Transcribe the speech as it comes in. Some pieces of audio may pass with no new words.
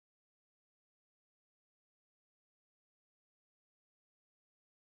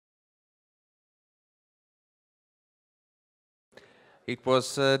It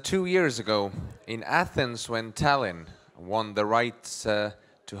was 2 years ago in Athens when Tallinn won the rights to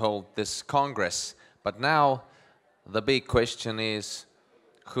hold this Congress. But now the big question is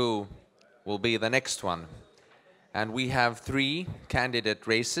who will be the next one? And we have three candidate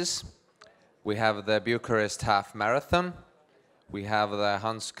races. We have the Bucharest Half Marathon, we have the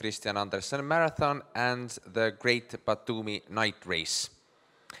Hans Christian Andersen Marathon, and the Great Batumi Night Race.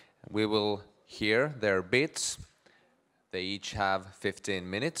 We will hear their bids. They each have 15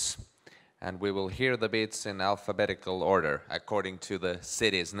 minutes, and we will hear the bids in alphabetical order according to the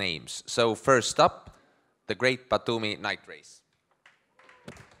cities' names. So first up, the Great Batumi Night Race.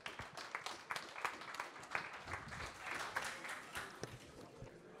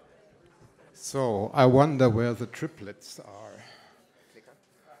 So I wonder where the triplets are.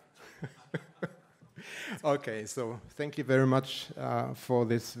 Okay, so thank you very much for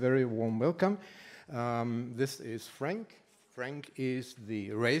this very warm welcome. This is Frank. Frank is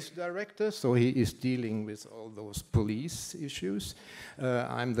the race director, so he is dealing with all those police issues.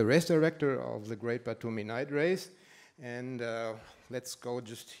 I'm the race director of the Great Batumi Night Race, and let's go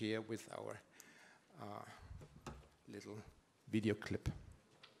just here with our little video clip.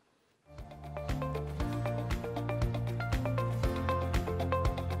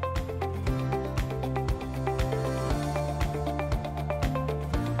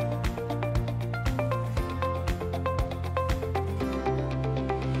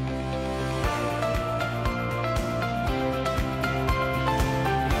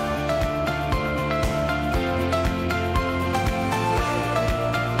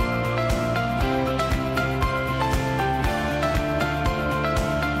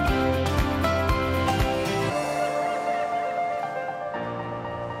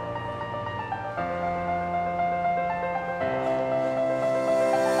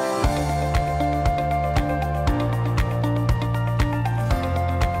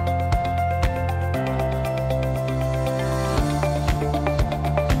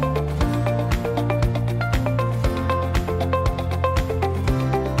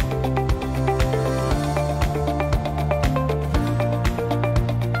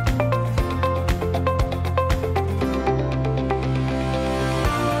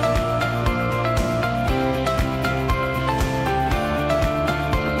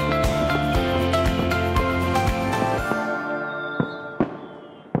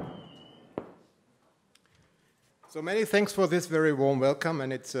 So many thanks for this very warm welcome,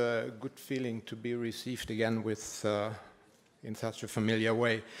 and it's a good feeling to be received again with in such a familiar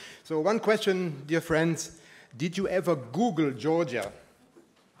way. So one question, dear friends, did you ever Google Georgia?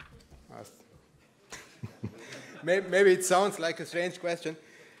 Maybe it sounds like a strange question,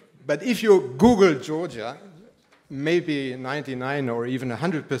 but if you Google Georgia, maybe 99 or even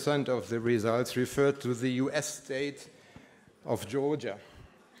 100% of the results refer to the US state of Georgia.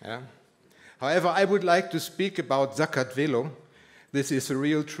 Yeah? However, I would like to speak about Saaktvelo. This is a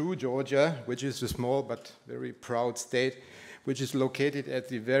real true Georgia, which is a small but very proud state, which is located at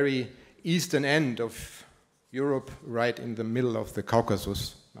the very eastern end of Europe, right in the middle of the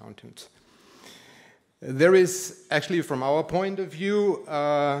Caucasus Mountains. There is actually, from our point of view,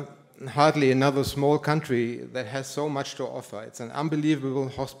 hardly another small country that has so much to offer. It's an unbelievable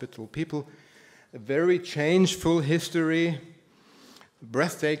hospital people, a very changeful history,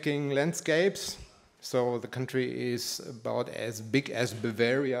 breathtaking landscapes. So the country is about as big as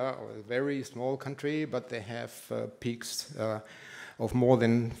Bavaria, or a very small country, but they have peaks of more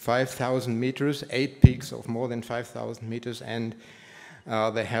than 5,000 meters, 8 peaks of more than 5,000 meters, and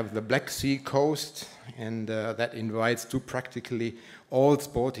they have the Black Sea coast, and that invites to practically all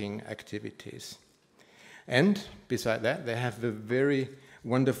sporting activities. And beside that, they have the very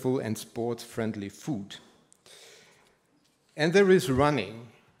wonderful and sports-friendly food. And there is running,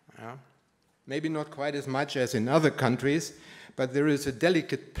 maybe not quite as much as in other countries, but there is a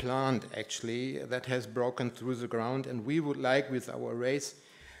delicate plant actually that has broken through the ground, and we would like, with our race,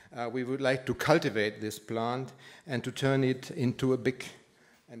 we would like to cultivate this plant and to turn it into a big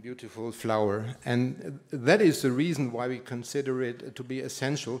and beautiful flower. And that is the reason why we consider it to be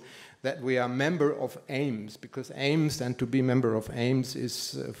essential that we are member of AIMS, because AIMS, and to be member of AIMS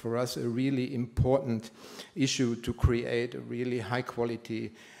is for us a really important issue to create a really high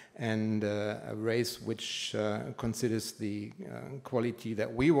quality and a race which considers the quality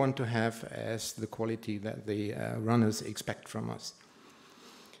that we want to have as the quality that the runners expect from us.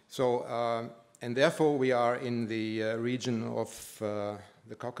 So, and therefore we are in the region of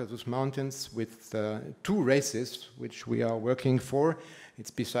the Caucasus Mountains with 2 races which we are working for. It's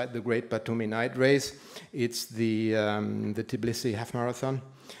beside the Great Batumi Night Race. It's the Tbilisi Half Marathon.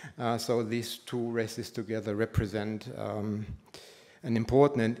 So these 2 races together represent an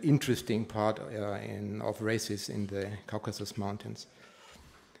important and interesting part of races in the Caucasus Mountains.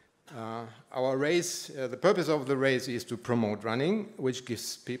 Our race, the purpose of the race is to promote running, which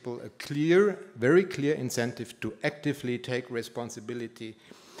gives people a clear, very clear incentive to actively take responsibility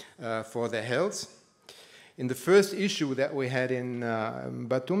for their health. In the first issue that we had in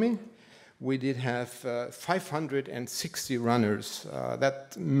Batumi, we did have 560 runners.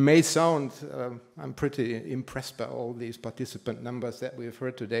 That may sound, I'm pretty impressed by all these participant numbers that we've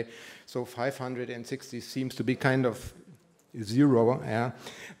heard today. So 560 seems to be kind of zero, yeah.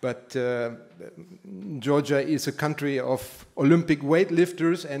 But Georgia is a country of Olympic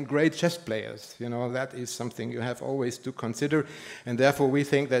weightlifters and great chess players. You know, that is something you have always to consider. And therefore, we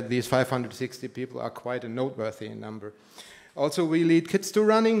think that these 560 people are quite a noteworthy number. Also, we lead kids to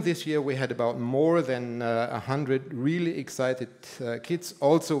running. This year, we had about more than 100 really excited kids.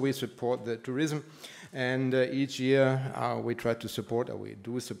 Also, we support the tourism. And each year, we try to support, or we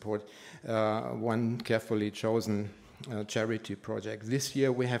do support, one carefully chosen charity project. This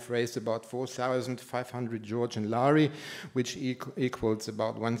year we have raised about 4,500 Georgian lari, which equals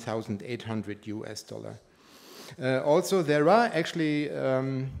about $1,800 US. Also, there are actually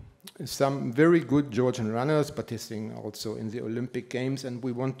some very good Georgian runners participating also in the Olympic Games, and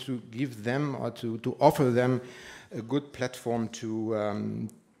we want to give them, or to offer them, a good platform to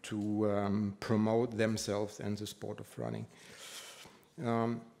promote themselves and the sport of running.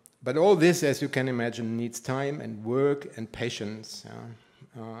 But all this, as you can imagine, needs time and work and patience.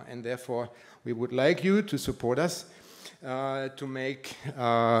 And therefore, we would like you to support us to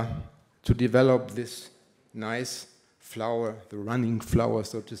develop this nice flower, the running flower,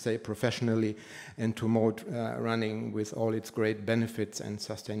 so to say, professionally, and to promote running with all its great benefits and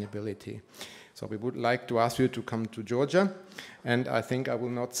sustainability. So we would like to ask you to come to Georgia, and I think I will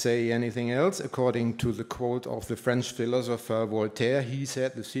not say anything else. According to the quote of the French philosopher Voltaire, he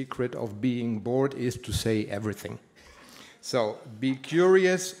said, "The secret of being bored is to say everything." So be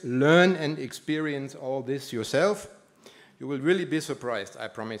curious, learn and experience all this yourself. You will really be surprised, I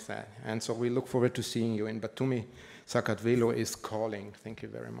promise that. And so we look forward to seeing you in Batumi. Saakatvelo is calling. Thank you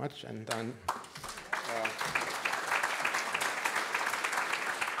very much. And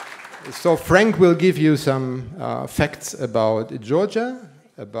so Frank will give you some facts about Georgia,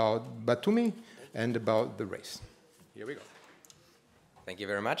 about Batumi, and about the race. Here we go. Thank you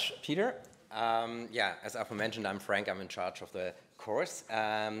very much, Peter. Yeah, as Afo mentioned, I'm Frank. I'm in charge of the course.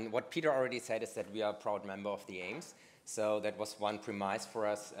 What Peter already said is that we are a proud member of the AIMS. So that was one premise for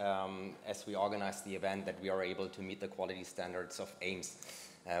us as we organized the event, that we are able to meet the quality standards of AIMS,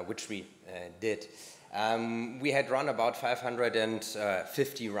 which we did. We had run about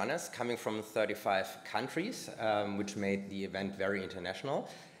 550 runners coming from 35 countries, which made the event very international.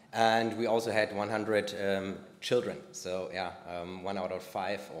 And we also had 100 children. So yeah, 1 out of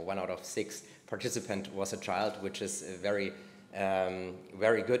 5 or 1 out of 6 participant was a child, which is very,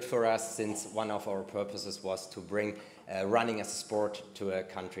 very good for us, since one of our purposes was to bring running as a sport to the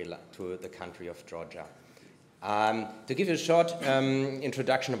country of Georgia. To give you a short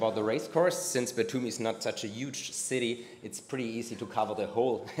introduction about the race course, since Batumi is not such a huge city, it's pretty easy to cover the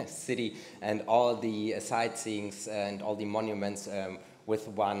whole city and all the sightseeings and all the monuments with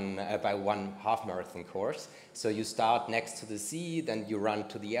one half marathon course. So you start next to the sea, then you run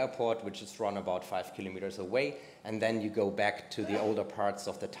to the airport, which is run about 5 kilometers away, and then you go back to the older parts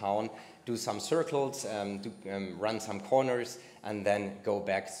of the town, do some circles, run some corners, and then go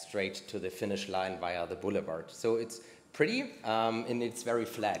back straight to the finish line via the boulevard. So it's pretty, and it's very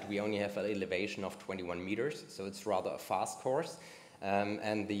flat. We only have an elevation of 21 meters, so it's rather a fast course.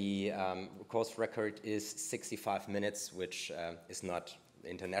 And the course record is 65 minutes, which is not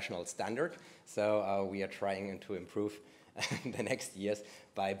international standard. So we are trying to improve the next years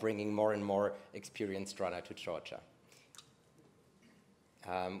by bringing more and more experienced runner to Georgia.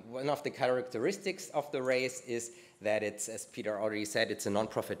 One of the characteristics of the race is that it's, as Peter already said, it's a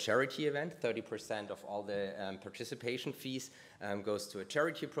non-profit charity event. 30% of all the participation fees goes to a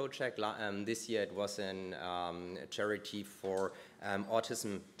charity project. This year it was a charity for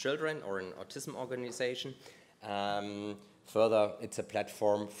autism children, or an autism organization. Further, it's a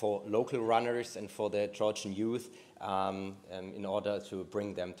platform for local runners and for the Georgian youth in order to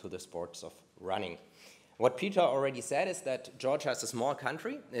bring them to the sports of running. What Peter already said is that Georgia is a small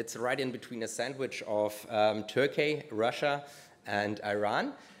country. It's right in between a sandwich of Turkey, Russia, and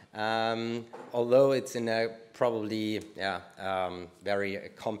Iran. Although it's in a probably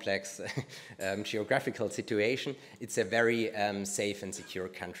very complex geographical situation, it's a very safe and secure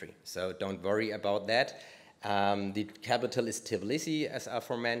country. So don't worry about that. The capital is Tbilisi, as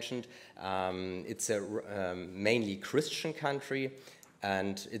aforementioned. It's a mainly Christian country,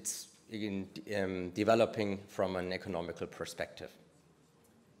 and it's developing from an economical perspective.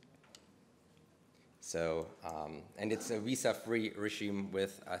 So, and it's a visa-free regime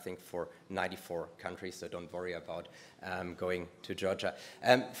with, I think, for 94 countries, so don't worry about going to Georgia.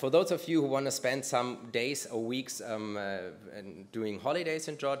 For those of you who want to spend some days or weeks doing holidays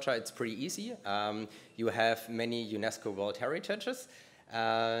in Georgia, it's pretty easy. You have many UNESCO World Heritages,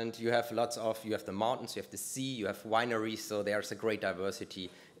 and you have lots of, you have the mountains, you have the sea, you have wineries, so there's a great diversity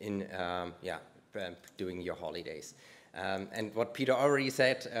in doing your holidays. And what Peter already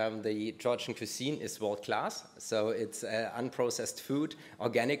said, the Georgian cuisine is world class, so it's unprocessed food,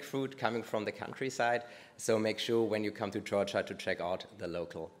 organic food coming from the countryside, so make sure when you come to Georgia to check out the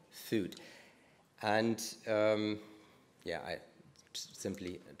local food. And yeah, I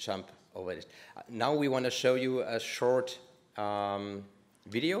simply jump over it. Now we want to show you a short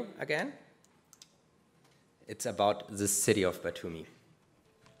video again. It's about the city of Batumi.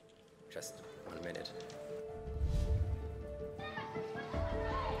 Just 1 minute.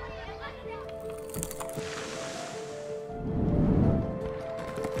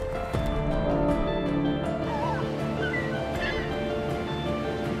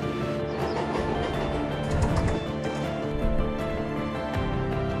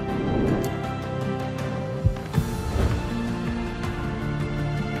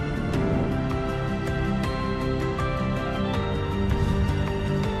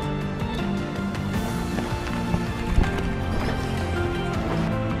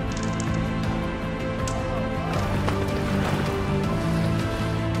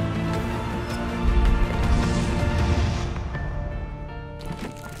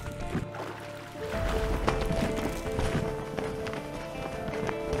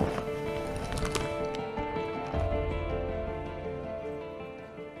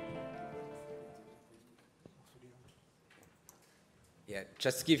 Yeah,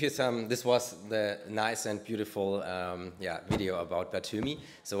 just to give you some, this was the nice and beautiful video about Batumi.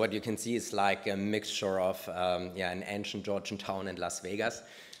 So what you can see is like a mixture of an ancient Georgian town and Las Vegas.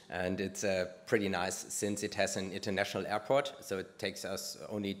 And it's pretty nice since it has an international airport. So it takes us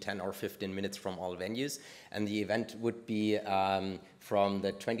only 10 or 15 minutes from all venues. And the event would be from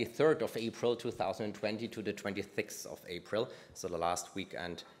the 23rd of April 2020 to the 26th of April. So the last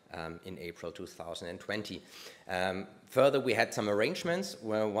weekend in April 2020. Further, we had some arrangements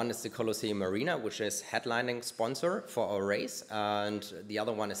where one is the Colosseum Arena, which is headlining sponsor for our race, and the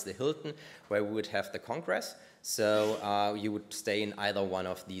other one is the Hilton, where we would have the Congress. So you would stay in either one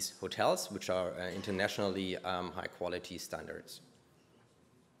of these hotels, which are internationally high quality standards.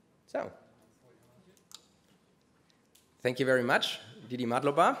 So, thank you very much, Didi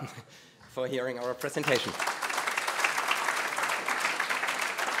Madloba, for hearing our presentation.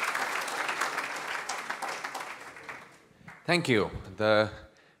 Thank you. The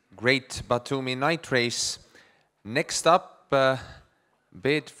great Batumi night race. Next up,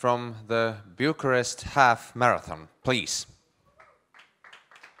 bid from the Bucharest half marathon, please.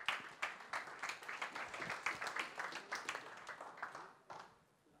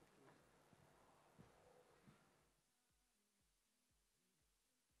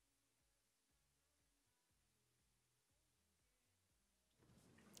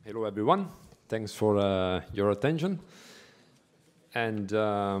 Hello everyone, thanks for your attention. And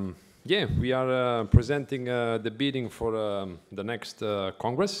yeah, we are presenting the bidding for the next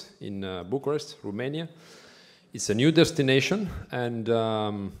Congress in Bucharest, Romania. It's a new destination, and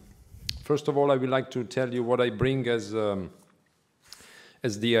first of all I would like to tell you what I bring as the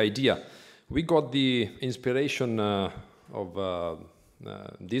idea. We got the inspiration of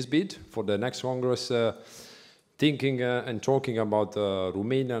this bid for the next Congress, thinking and talking about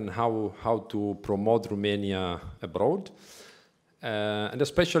Romania and how to promote Romania abroad. And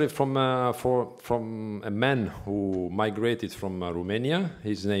especially from a man who migrated from Romania.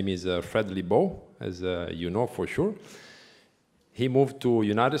 His name is Fred Libaud, as you know for sure. He moved to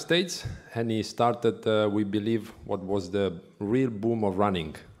United States and he started, we believe, what was the real boom of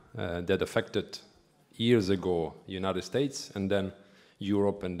running that affected years ago United States and then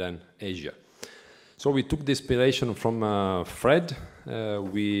Europe and then Asia. So we took the inspiration from Fred.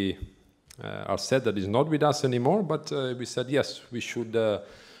 We are sad that he's not with us anymore, but we said, yes, we should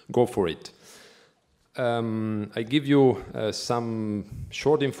go for it. I give you some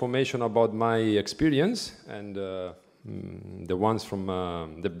short information about my experience and the ones from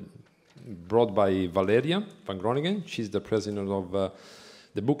brought by Valeria van Groningen. She's the president of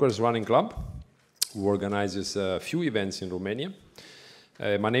the Bucharest Running Club, who organizes a few events in Romania.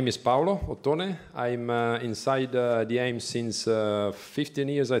 My name is Paolo Ottone. I'm inside the aim since 15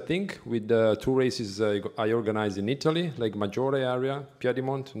 years, I think, with 2 races I organize in Italy, Lake Maggiore area,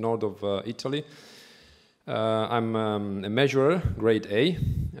 Piedmont, north of Italy. I'm a measurer, grade A,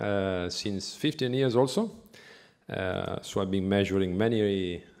 since 15 years also. So I've been measuring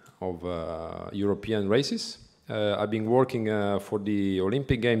many of European races. I've been working for the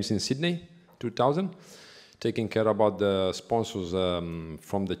Olympic Games in Sydney, 2000. Taking care about the sponsors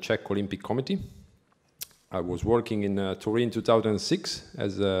from the Czech Olympic Committee. I was working in Turin 2006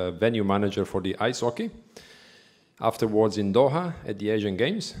 as a venue manager for the ice hockey. Afterwards in Doha at the Asian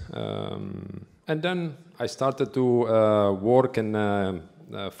Games. And then I started to work and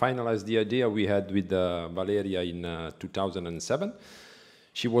finalize the idea we had with Valeria in 2007.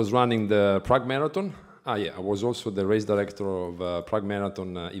 She was running the Prague Marathon. I was also the race director of Prague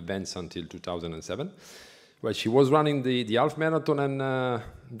Marathon events until 2007. Well, she was running the half marathon, and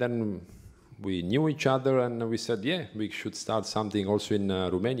then we knew each other, and we said, yeah, we should start something also in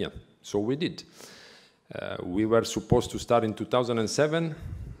Romania. So we did. We were supposed to start in 2007.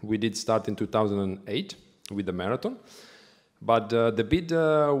 We did start in 2008 with the marathon. But the bid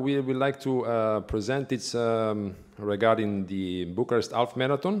we would like to present it's regarding the Bucharest half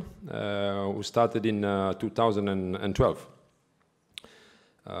marathon, who started in 2012.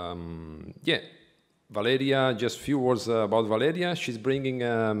 Yeah. Valeria, just few words about Valeria. She's bringing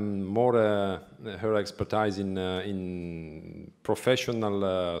more her expertise in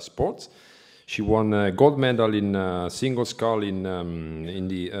professional sports. She won a gold medal in single scull in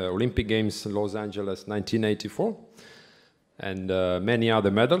the Olympic Games Los Angeles 1984, and many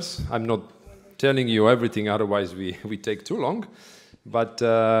other medals. I'm not telling you everything, otherwise we take too long. But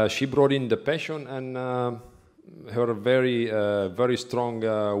she brought in the passion and her very strong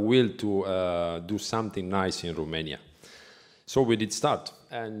will to do something nice in Romania. So we did start,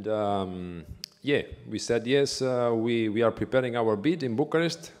 and yeah, we said yes. We are preparing our bid in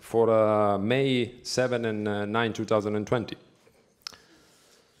Bucharest for May 7 and 9, 2020.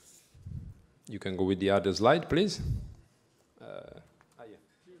 You can go with the other slide, please. Yeah.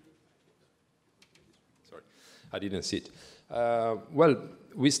 Sorry, I didn't see it. Well,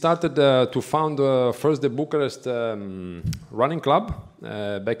 we started to found first the Bucharest running club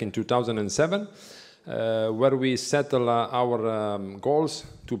back in 2007, where we settle our goals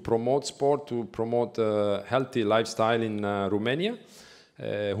to promote sport, to promote healthy lifestyle in Romania,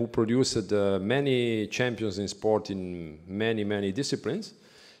 who produced many champions in sport in many disciplines.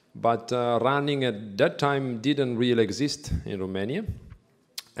 But running at that time didn't really exist in Romania.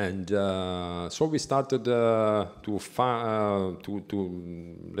 And so we started to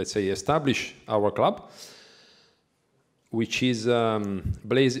let's say establish our club, which is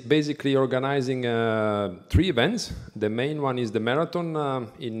basically organizing 3 events. The main one is the marathon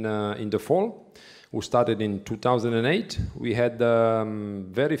in the fall, who started in 2008. We had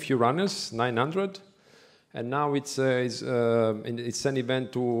very few runners, 900, and now it's an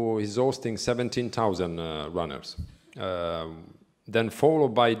event who is hosting 17,000 runners. Then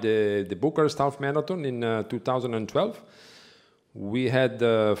followed by the Bucharest Half Marathon in 2012. We had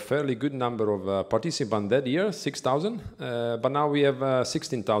a fairly good number of participants that year, 6,000, but now we have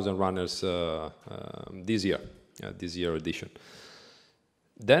 16,000 runners this year edition.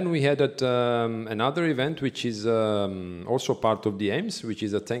 Then we had another event which is also part of the aims, which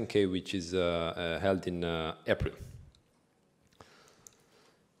is a 10K, which is held in April.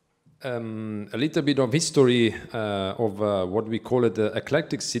 A little bit of history of what we call it the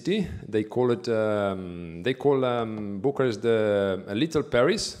eclectic city. They call Bucharest a little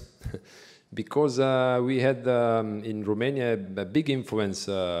Paris because we had in Romania a big influence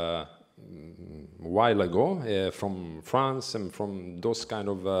a while ago from France and from those kind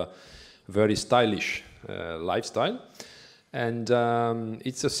of very stylish lifestyle. And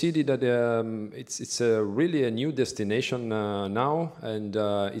it's a city that it's really a new destination now, and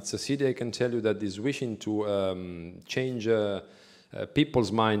it's a city I can tell you that is wishing to change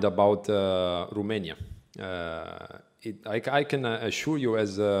people's mind about Romania. I can assure you,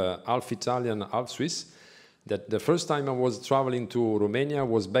 as half Italian, half Swiss, that the first time I was traveling to Romania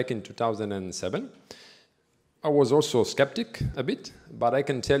was back in 2007. I was also skeptic a bit, but I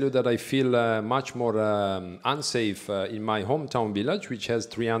can tell you that I feel much more unsafe in my hometown village, which has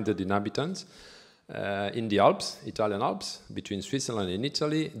 300 inhabitants in the Alps, Italian Alps, between Switzerland and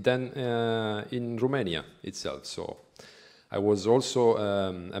Italy, than in Romania itself. So I was also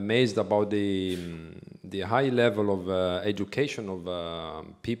amazed about the high level of education of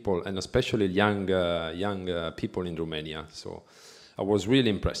people, and especially young people in Romania. So I was really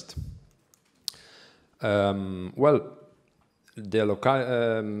impressed. Well, The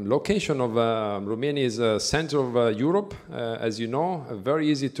location of Romania is center of Europe, as you know, very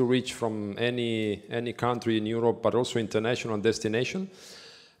easy to reach from any country in Europe, but also international destination.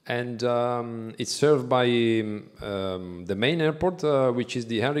 And it's served by the main airport, which is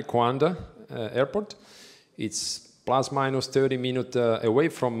the Henry Coanda airport. It's plus minus 30 minutes away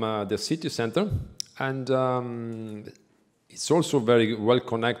from the city center, and it's also very well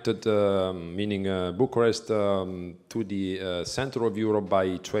connected, meaning Bucharest, to the center of Europe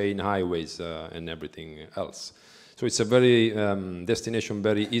by train, highways, and everything else. So it's a very destination,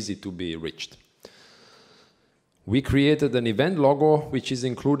 very easy to be reached. We created an event logo, which is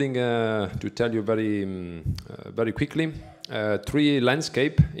including, to tell you very quickly, 3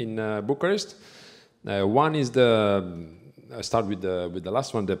 landscape in Bucharest. One is I start with the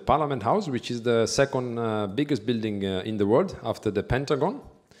last one, the Parliament House, which is the second biggest building in the world after the Pentagon.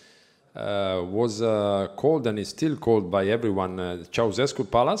 Was called and is still called by everyone Ceausescu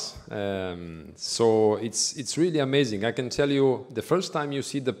Palace. So it's really amazing. I can tell you, the first time you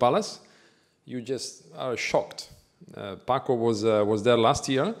see the palace, you just are shocked. Paco was there last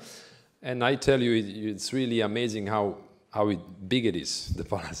year, and I tell you, it's really amazing how big it is, the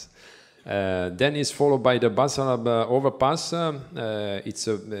palace. Then is followed by the Basarab overpass. It's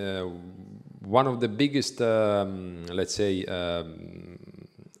one of the biggest, let's say,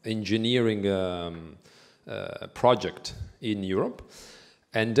 engineering project in Europe.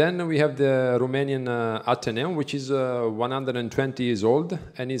 And then we have the Romanian Athenaeum, which is 120 years old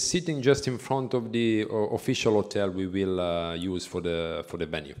and is sitting just in front of the official hotel we will use for the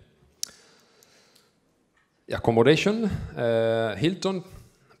venue. Accommodation, Hilton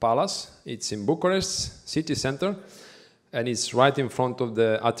Palace. It's in Bucharest city center, and it's right in front of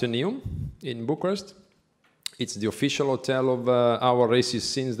the Athenaeum in Bucharest. It's the official hotel of our races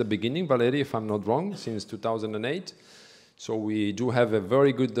since the beginning, Valerie, if I'm not wrong, since 2008. So we do have a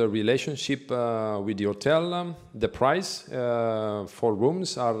very good relationship with the hotel. The price for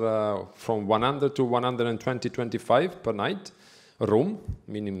rooms are from 100 to 120-25 per night, room,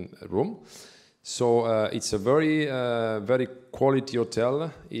 meaning room. So it's a very quality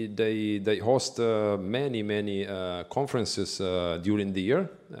hotel. They host many conferences during the year,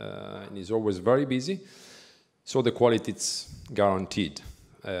 and it's always very busy. So the quality is guaranteed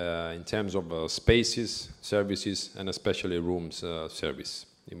in terms of spaces, services, and especially rooms service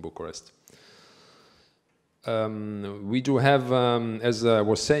in Bucharest. We do have, as I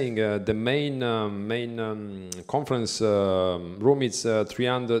was saying, the main conference room is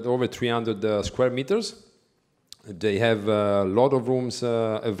over 300 square meters. They have a lot of rooms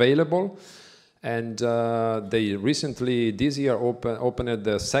available, and they recently, this year, opened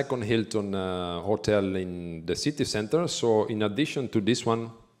the second Hilton hotel in the city center. So in addition to this one,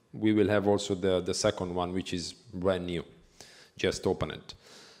 we will have also the second one, which is brand new, just opened.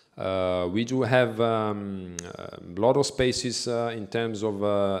 We do have a lot of spaces in terms of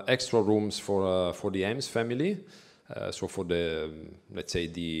extra rooms for the Ames family. So for the, let's say,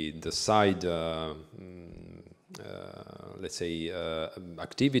 the side, let's say,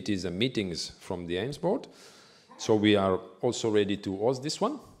 activities and meetings from the Ames board. So we are also ready to host this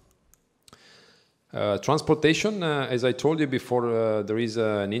one. Transportation, as I told you before, there is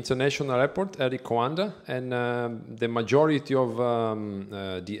an international airport, Henry Coanda, and the majority of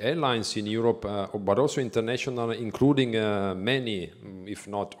the airlines in Europe, but also international, including many, if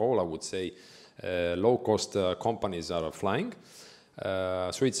not all, I would say, low-cost companies are flying.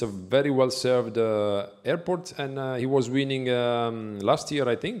 So it's a very well-served airport, and he was winning last year,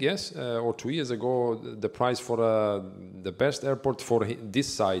 I think, yes, or 2 years ago, the prize for the best airport for this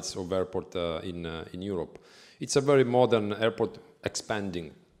size of airport in Europe. It's a very modern airport,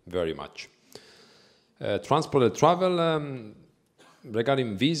 expanding very much. Transport and travel,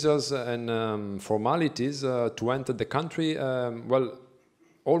 regarding visas and formalities to enter the country, well,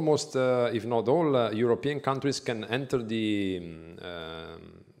 almost, if not all, European countries can enter the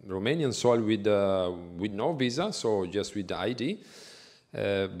Romanian soil with no visa, so just with the ID.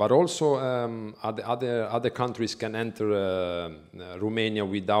 But also other countries can enter Romania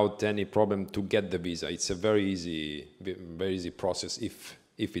without any problem to get the visa. It's a very easy process if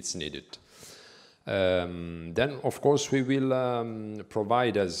it's needed. Then, of course, we will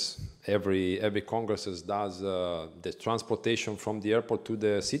provide, as every Congress does, the transportation from the airport to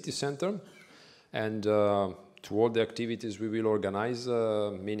the city center, and to all the activities we will organize,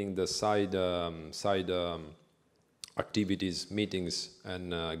 meaning the side activities, meetings,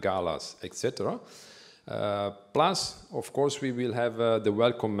 and galas, etc. Plus, of course, we will have the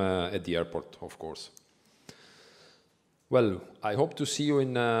welcome at the airport, of course. Well, I hope to see you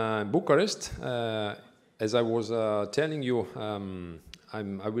in Bucharest as I was telling you,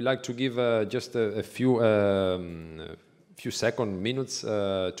 I would like to give just a few minutes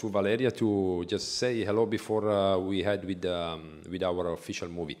to Valeria to just say hello before we head with our official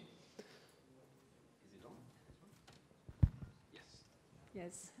movie.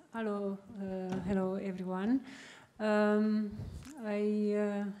 Yes. Hello, hello everyone. I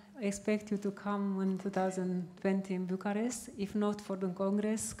expect you to come in 2020 in Bucharest. If not for the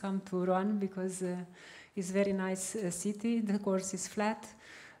Congress, come to run because it's a very nice city. The course is flat.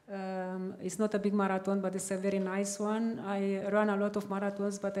 It's not a big marathon, but it's a very nice one. I run a lot of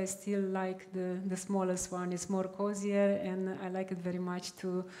marathons, but I still like the smallest one. It's more cozier, and I like it very much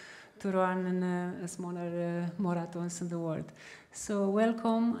to run in smaller marathons in the world. So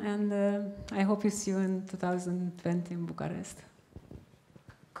welcome, and I hope you see you in 2020 in Bucharest.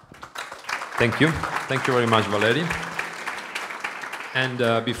 Thank you. Thank you very much, Valerie.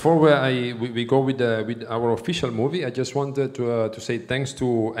 And before we go with our official movie, I just wanted to say thanks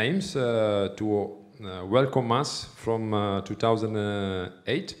to Ames to welcome us from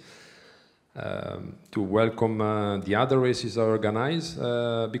 2008, to welcome the other races organized,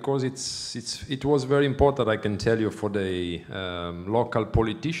 because it was very important, I can tell you, for the local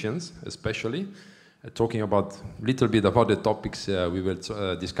politicians, especially, talking about a little bit about the topics we were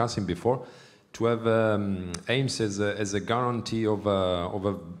discussing before, to have Ames as a guarantee of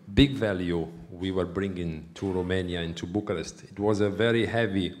a big value we were bringing to Romania and to Bucharest. It was a very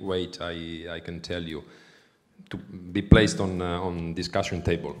heavy weight, I can tell you, to be placed on discussion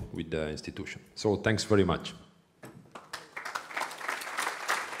table with the institution. So thanks very much.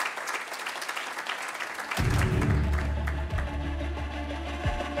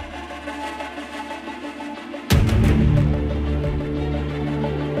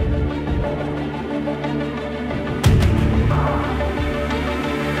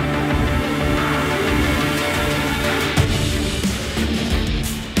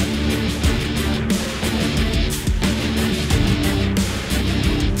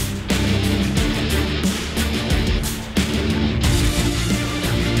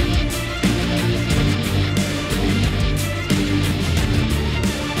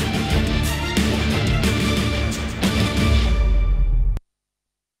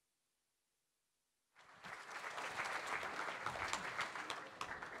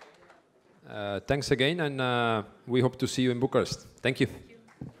 Thanks again, and we hope to see you in Bucharest. Thank you.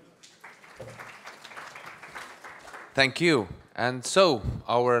 Thank you. And so,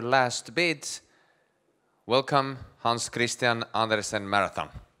 our last bid, welcome Hans Christian Andersen Marathon.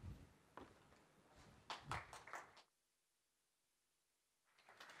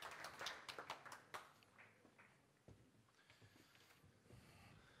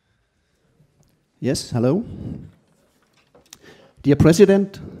 Yes, hello. Dear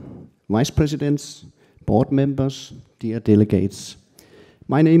President, Vice Presidents, board members, dear delegates.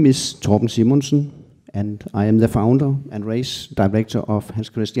 My name is Torben Simonsen, and I am the founder and race director of Hans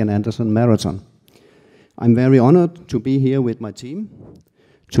Christian Andersen Marathon. I'm very honored to be here with my team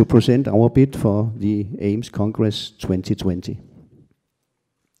to present our bid for the Ames Congress 2020.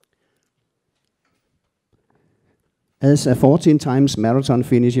 As a 14 times marathon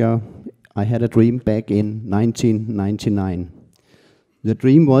finisher, I had a dream back in 1999. The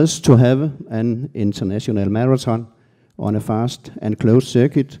dream was to have an international marathon on a fast and closed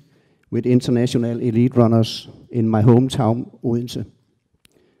circuit with international elite runners in my hometown, Odense.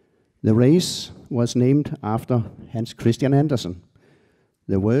 The race was named after Hans Christian Andersen,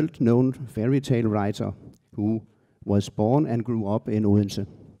 the world-known fairy tale writer who was born and grew up in Odense.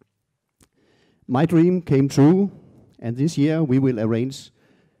 My dream came true, and this year we will arrange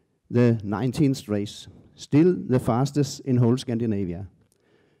the 19th race, still the fastest in whole Scandinavia.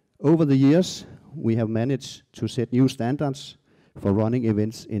 Over the years, we have managed to set new standards for running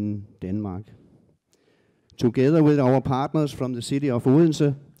events in Denmark. Together with our partners from the city of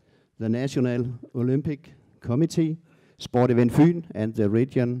Odense, the National Olympic Committee, Sport Event Fyn, and the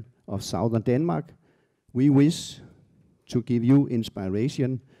region of Southern Denmark, we wish to give you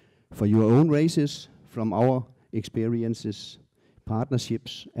inspiration for your own races from our experiences,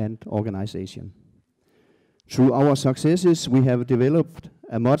 partnerships, and organization. Through our successes, we have developed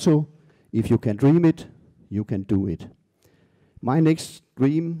a motto: if you can dream it, you can do it. My next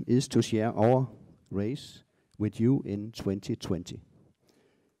dream is to share our race with you in 2020.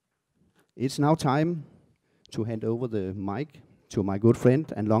 It's now time to hand over the mic to my good friend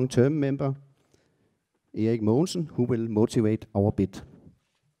and long-term member, Erik Mogensen, who will motivate our bid.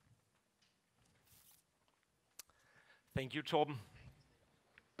 Thank you, Torben.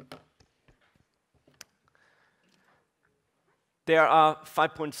 There are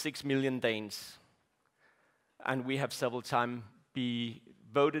 5.6 million Danes. and we have several times been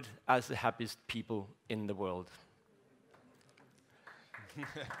voted as the happiest people in the world.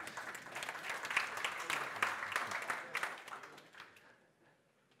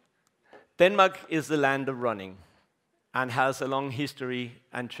 Denmark is the land of running and has a long history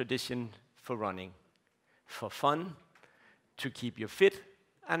and tradition for running, for fun, to keep you fit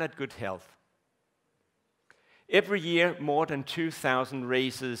and at good health. Every year, more than 2,000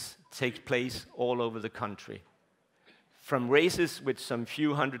 races take place all over the country. From races with some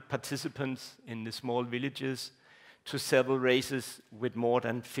few hundred participants in the small villages to several races with more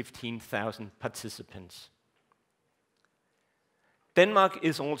than 15,000 participants. Denmark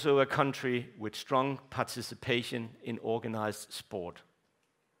is also a country with strong participation in organized sport.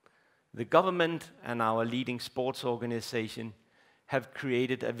 The government and our leading sports organization have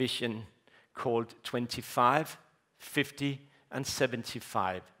created a vision called 25, 50, and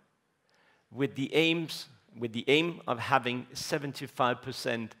 75, with the aim of having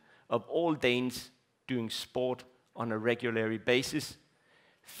 75% of all Danes doing sport on a regular basis,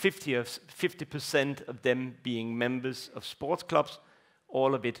 50% of them being members of sports clubs,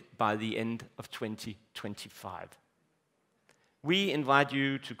 all of it by the end of 2025. We invite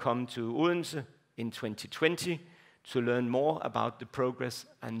you to come to Odense in 2020 to learn more about the progress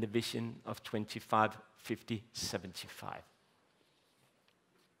and the vision of 25, 50, 75.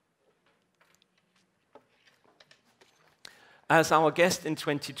 As our guest in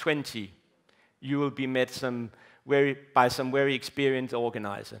 2020, you will be met by some very experienced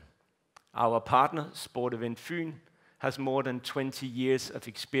organizer. Our partner, Sport Event Fyn, has more than 20 years of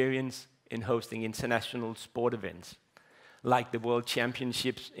experience in hosting international sport events, like the World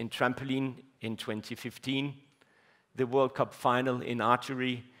Championships in trampoline in 2015, the World Cup final in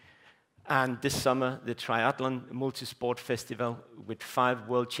archery, and this summer, the Triathlon Multisport Festival with 5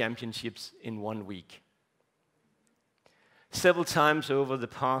 World Championships in 1 week. Several times over the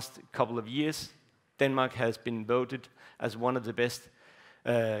past couple of years, Denmark has been voted as one of the best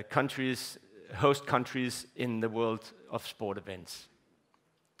host countries in the world of sport events.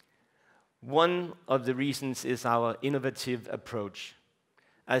 One of the reasons is our innovative approach,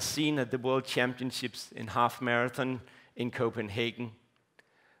 as seen at the World Championships in half marathon in Copenhagen,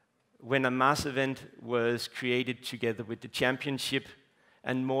 when a mass event was created together with the championship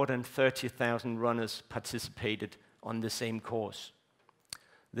and more than 30,000 runners participated on the same course.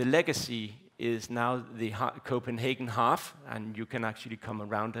 The legacy is now the Copenhagen half, and you can actually come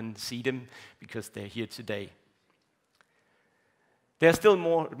around and see them because they're here today. There's still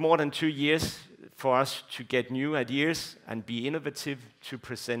more than 2 years for us to get new ideas and be innovative to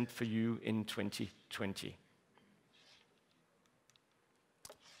present for you in 2020.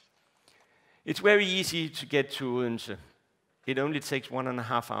 It's very easy to get to Odense. It only takes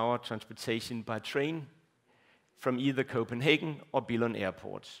 1.5 hour transportation by train from either Copenhagen or Billund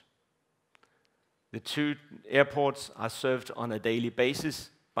airports. The 2 airports are served on a daily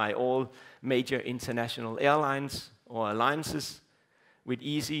basis by all major international airlines or alliances with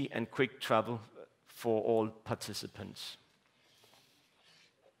easy and quick travel for all participants.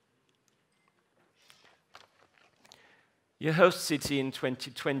 Your host city in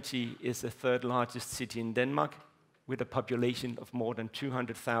 2020 is the 3rd largest city in Denmark with a population of more than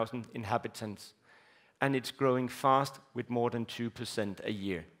 200,000 inhabitants, and it's growing fast with more than 2% a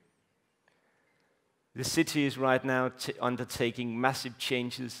year. The city is right now undertaking massive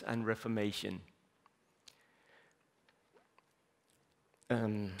changes and reformation.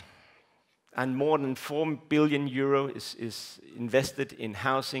 And more than 4 billion euro is invested in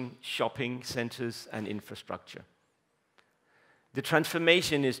housing, shopping centers, and infrastructure. The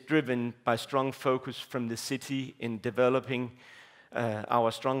transformation is driven by strong focus from the city in developing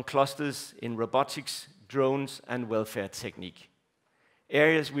our strong clusters in robotics, drones, and welfare technique.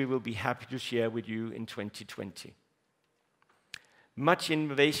 Areas we will be happy to share with you in 2020. Much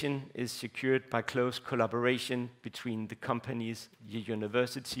innovation is secured by close collaboration between the companies, the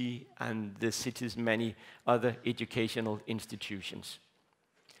university, and the city's many other educational institutions.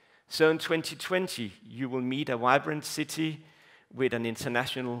 So in 2020, you will meet a vibrant city with an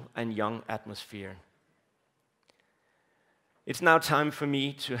international and young atmosphere. It's now time for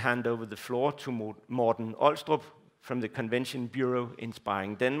me to hand over the floor to Morten Olstrup from the Convention Bureau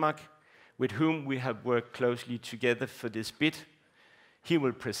Inspiring Denmark, with whom we have worked closely together for this bit. He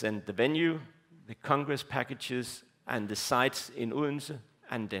will present the venue, the Congress packages, and the sites in Odense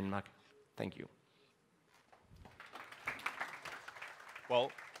and Denmark. Thank you.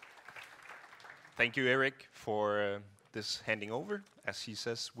 Well, thank you, Eric, for this handing over. As he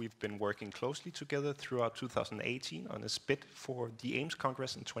says, we've been working closely together throughout 2018 on a bid for the AIMS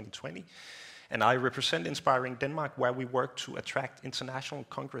Congress in 2020. And I represent Inspiring Denmark, where we work to attract international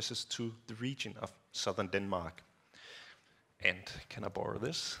congresses to the region of southern Denmark. And can I borrow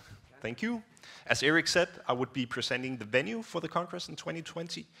this? Thank you. As Eric said, I would be presenting the venue for the Congress in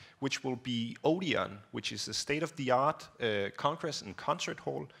 2020, which will be Odeon, which is a state-of-the-art Congress and concert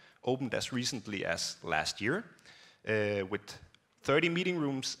hall, opened as recently as last year, with 30 meeting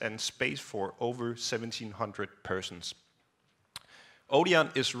rooms and space for over 1,700 persons. Odeon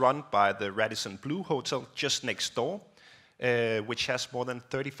is run by the Radisson Blu Hotel just next door, which has more than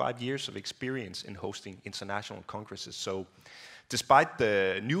 35 years of experience in hosting international congresses. So despite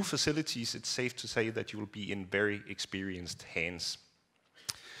the new facilities, it's safe to say that you will be in very experienced hands.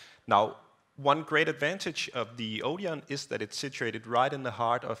 Now, one great advantage of the Odeon is that it's situated right in the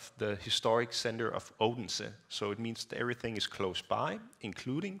heart of the historic center of Odense. So it means that everything is close by,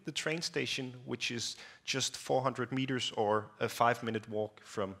 including the train station, which is just 400 meters or a 5-minute walk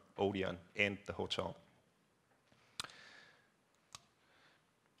from Odeon and the hotel.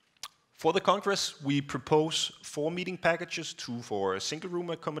 For the Congress, we propose 4 meeting packages, 2 for single-room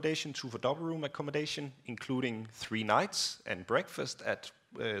accommodation, 2 for double-room accommodation, including 3 nights and breakfast at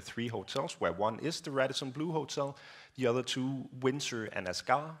 3 hotels, where one is the Radisson Blu Hotel, the other 2 Windsor and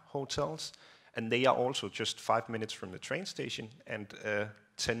Asgard hotels, and they are also just 5 minutes from the train station and a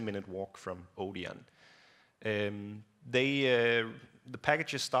 10-minute walk from Odeon. The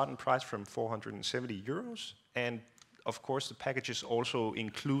packages start in price from 470 euros, and of course, the packages also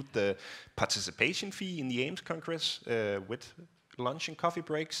include the participation fee in the Ames Congress with lunch and coffee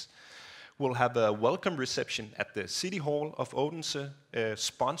breaks. We'll have a welcome reception at the City Hall of Odense,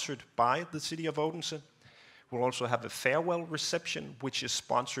 sponsored by the City of Odense. We'll also have a farewell reception, which is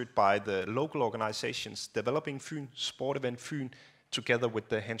sponsored by the local organizations Developing Fyn, Sport Event Fyn, together with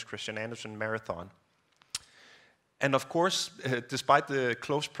the Hans Christian Andersen Marathon. And of course, despite the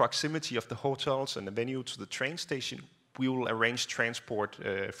close proximity of the hotels and the venue to the train station, we will arrange transport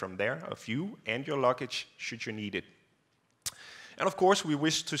from there of you and your luggage should you need it. And of course, we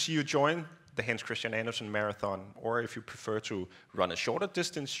wish to see you join the Hans Christian Andersen Marathon, or if you prefer to run a shorter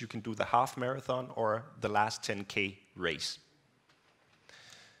distance, you can do the half marathon or the last 10K race.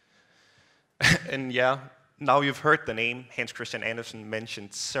 And yeah, now you've heard the name Hans Christian Andersen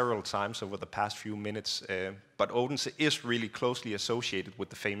mentioned several times over the past few minutes, but Odense is really closely associated with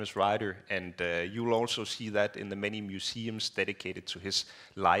the famous writer, and you'll also see that in the many museums dedicated to his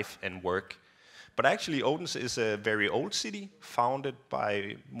life and work. But actually, Odense is a very old city, founded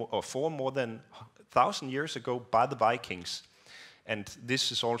for more than 1,000 years ago by the Vikings. And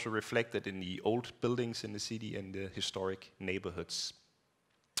this is also reflected in the old buildings in the city and the historic neighborhoods.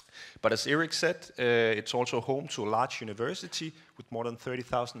 But as Eric said, it's also home to a large university with more than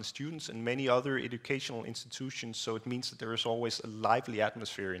 30,000 students and many other educational institutions, so it means that there is always a lively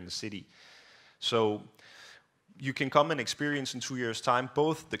atmosphere in the city. So you can come and experience in 2 years' time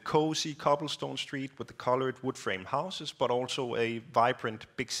both the cozy cobblestone street with the colored wood frame houses, but also a vibrant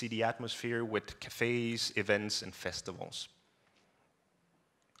big city atmosphere with cafes, events, and festivals.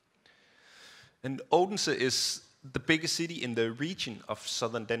 And Odense is the biggest city in the region of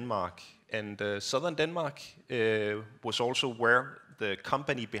southern Denmark. And southern Denmark was also where the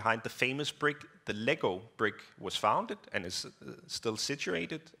company behind the famous brick, the Lego brick, was founded and is still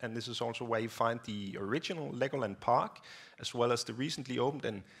situated. And this is also where you find the original Legoland Park, as well as the recently opened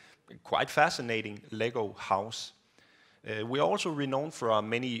and quite fascinating Lego house. We're also renowned for our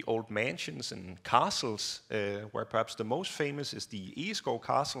many old mansions and castles, where perhaps the most famous is the Egeskov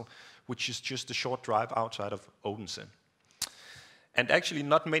Castle, which is just a short drive outside of Odense. And actually,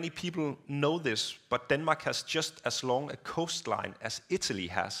 not many people know this, but Denmark has just as long a coastline as Italy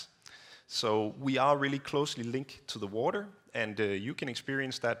has. So we are really closely linked to the water, and you can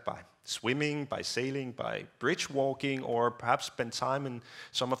experience that by swimming, by sailing, by bridge walking, or perhaps spend time in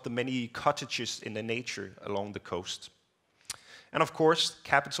some of the many cottages in the nature along the coast. And of course,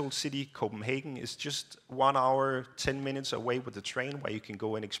 capital city Copenhagen is just 1 hour, 10 minutes away with the train, where you can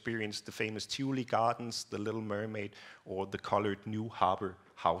go and experience the famous Tivoli Gardens, the Little Mermaid, or the colored new harbor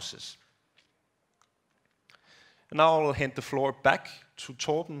houses. And now I'll hand the floor back to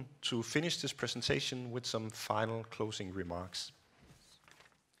Torben to finish this presentation with some final closing remarks.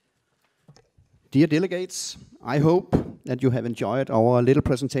 Dear delegates, I hope that you have enjoyed our little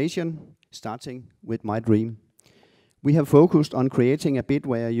presentation, starting with my dream. We have focused on creating a bit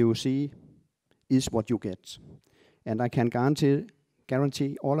where you see is what you get. And I can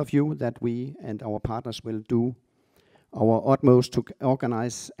guarantee all of you that we and our partners will do our utmost to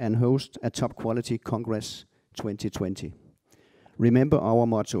organize and host a top quality Congress 2020. Remember our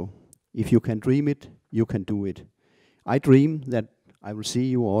motto, if you can dream it, you can do it. I dream that I will see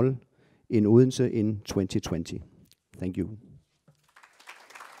you all in Odense in 2020. Thank you.